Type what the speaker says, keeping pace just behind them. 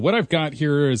What I've got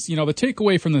here is, the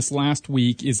takeaway from this last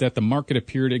week is that the market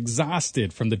appeared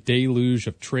exhausted from the deluge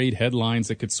of trade headlines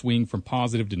that could swing from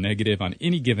positive to negative on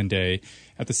any given day.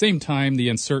 At the same time, the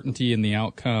uncertainty in the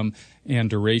outcome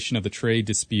and duration of the trade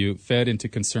dispute fed into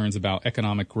concerns about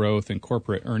economic growth and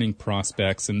corporate earning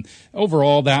prospects. And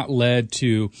overall, that led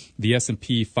to the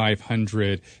S&P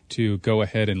 500 to go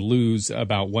ahead and lose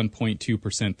about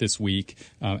 1.2% this week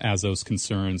as those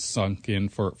concerns sunk in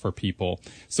for people.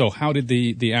 So how did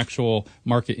the actual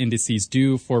market indices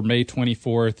do for May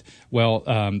 24th? Well,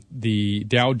 the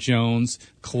Dow Jones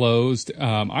closed.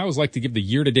 I always like to give the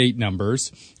year-to-date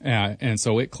numbers, and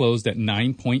so it closed at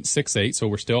 9.68. So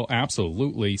we're still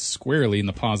absolutely squarely in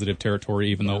the positive territory,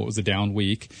 even though it was a down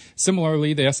week.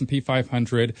 Similarly, the S&P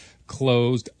 500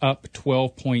 closed up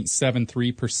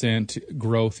 12.73%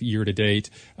 growth year to date.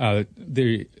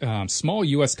 The small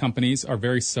U.S. companies are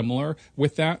very similar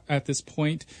with that at this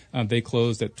point. They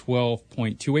closed at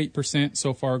 12.28%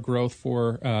 so far growth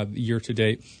for year to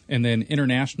date. And then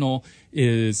international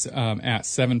is at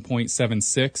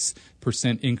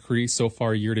 7.76% increase so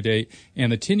far year to date.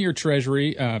 And the 10-year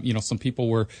Treasury, some people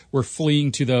were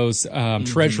fleeing to those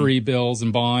Treasury bills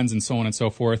and bonds and so on and so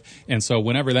forth. And so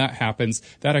whenever that happens,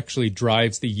 that actually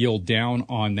drives the yield down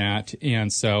on that.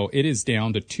 And so it is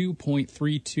down to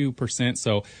 2.32%.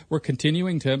 So we're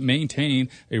continuing to maintain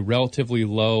a relatively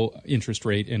low interest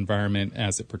rate environment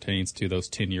as it pertains to those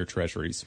 10-year Treasuries.